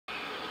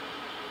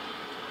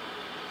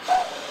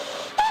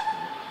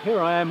Here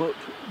I am at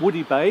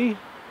Woody Bay,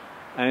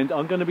 and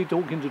I'm going to be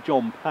talking to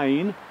Jon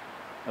Pain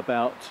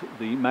about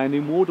the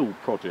Manning Wardle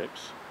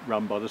projects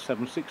run by the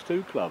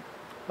 762 Club.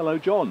 Hello,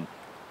 Jon.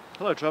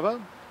 Hello,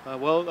 Trevor.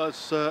 Well,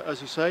 as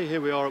you say,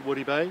 here we are at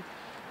Woody Bay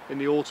in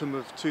the autumn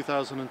of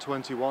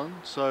 2021.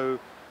 So,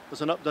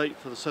 as an update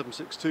for the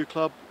 762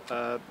 Club,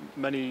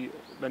 many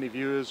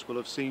viewers will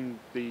have seen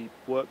the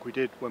work we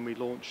did when we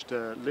launched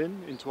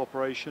Lynn into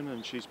operation,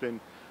 and she's been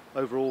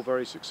overall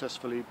very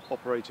successfully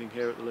operating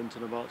here at the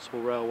Lynton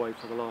Barnstaple Railway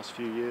for the last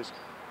few years,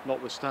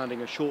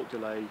 notwithstanding a short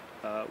delay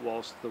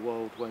whilst the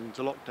world went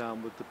into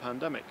lockdown with the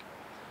pandemic.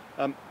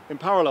 In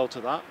parallel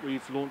to that,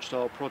 we've launched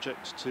our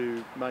project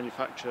to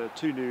manufacture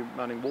two new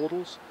Manning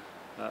Wardles,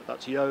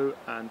 that's YEO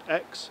and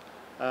EXE,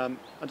 and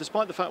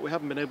despite the fact we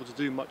haven't been able to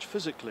do much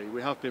physically,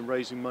 we have been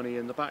raising money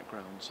in the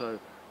background. So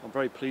I'm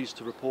very pleased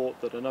to report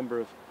that a number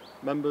of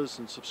members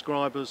and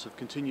subscribers have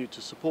continued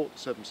to support the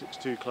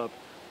 762 Club,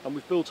 and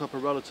we've built up a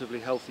relatively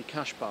healthy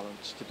cash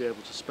balance to be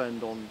able to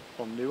spend on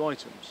new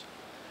items.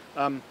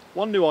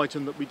 One new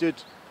item that we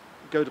did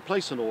go to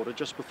place an order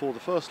just before the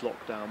first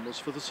lockdown was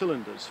for the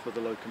cylinders for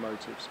the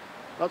locomotives.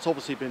 That's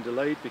obviously been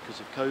delayed because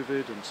of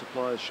COVID and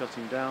suppliers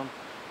shutting down,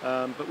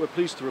 but we're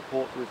pleased to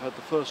report that we've had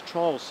the first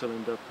trial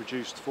cylinder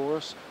produced for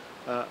us,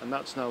 and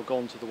that's now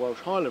gone to the Welsh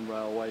Highland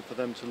Railway for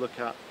them to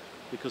look at,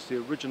 because the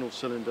original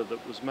cylinder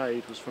that was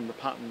made was from the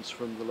patterns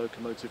from the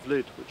locomotive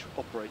lid, which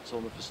operates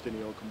on the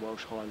Festiniog and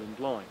Welsh Highland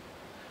line.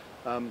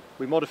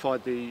 We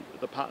modified the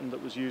pattern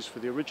that was used for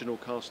the original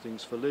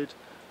castings for lid,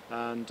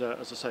 and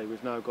as I say,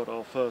 we've now got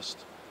our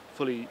first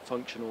fully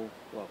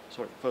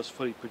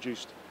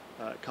produced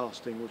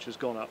casting, which has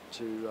gone up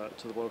to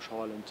the Welsh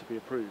Highland to be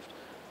approved.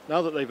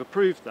 Now that they've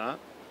approved that,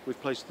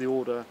 we've placed the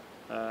order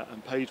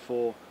and paid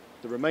for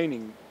the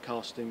remaining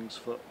castings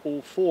for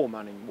all four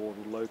Manning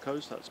Wardle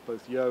locos, that's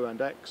both YEO and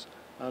EXE,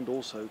 and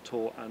also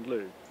Tor and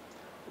Lu.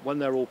 When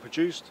they're all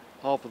produced,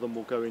 half of them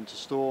will go into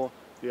store,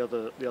 the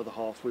other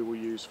half we will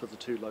use for the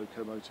two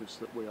locomotives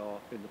that we are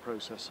in the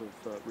process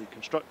of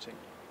reconstructing.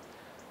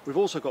 We've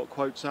also got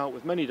quotes out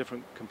with many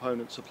different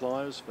component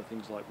suppliers for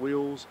things like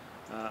wheels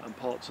and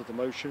parts of the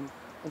motion,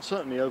 and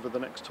certainly over the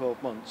next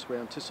 12 months we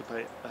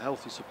anticipate a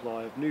healthy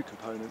supply of new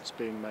components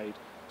being made.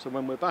 So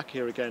when we're back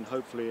here again,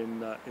 hopefully in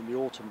the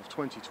autumn of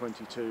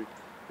 2022,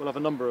 we'll have a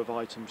number of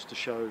items to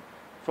show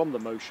from the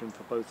motion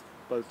for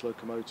both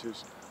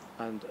locomotives,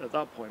 and at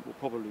that point we'll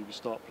probably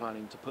start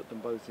planning to put them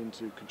both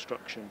into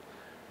construction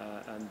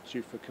and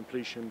due for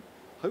completion,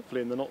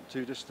 hopefully in the not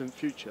too distant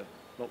future,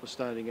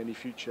 notwithstanding any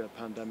future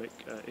pandemic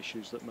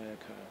issues that may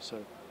occur.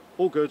 So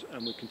all good,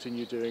 and we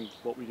continue doing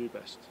what we do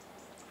best.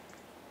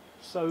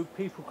 So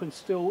people can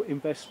still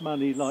invest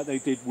money like they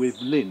did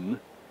with Lynn?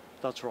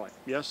 That's right,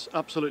 yes,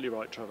 absolutely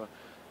right, Trevor.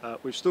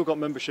 We've still got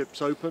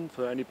memberships open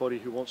for anybody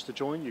who wants to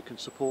join. You can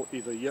support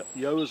either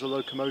YEO as a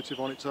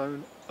locomotive on its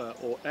own,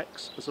 or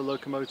EXE as a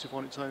locomotive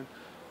on its own,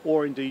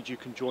 or indeed you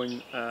can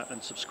join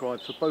and subscribe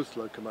for both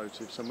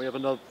locomotives, and we have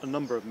a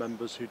number of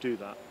members who do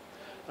that.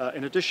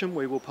 In addition,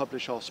 we will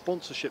publish our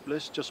sponsorship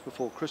list just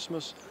before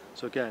Christmas.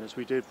 So again, as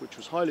we did, which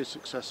was highly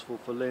successful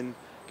for Lynn,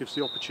 gives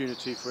the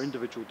opportunity for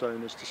individual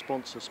donors to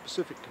sponsor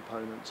specific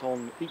components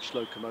on each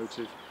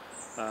locomotive,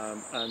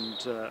 and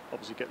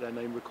obviously get their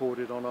name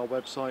recorded on our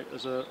website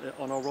as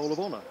on our Roll of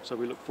Honour. So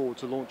we look forward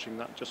to launching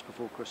that just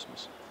before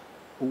Christmas.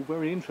 All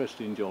very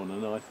interesting, Jon,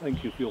 and I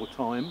thank you for your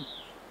time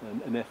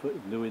and effort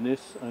in doing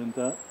this, and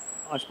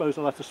I suppose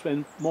I'll have to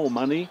spend more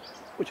money,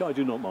 which I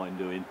do not mind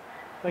doing.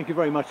 Thank you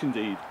very much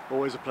indeed.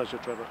 Always a pleasure,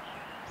 Trevor.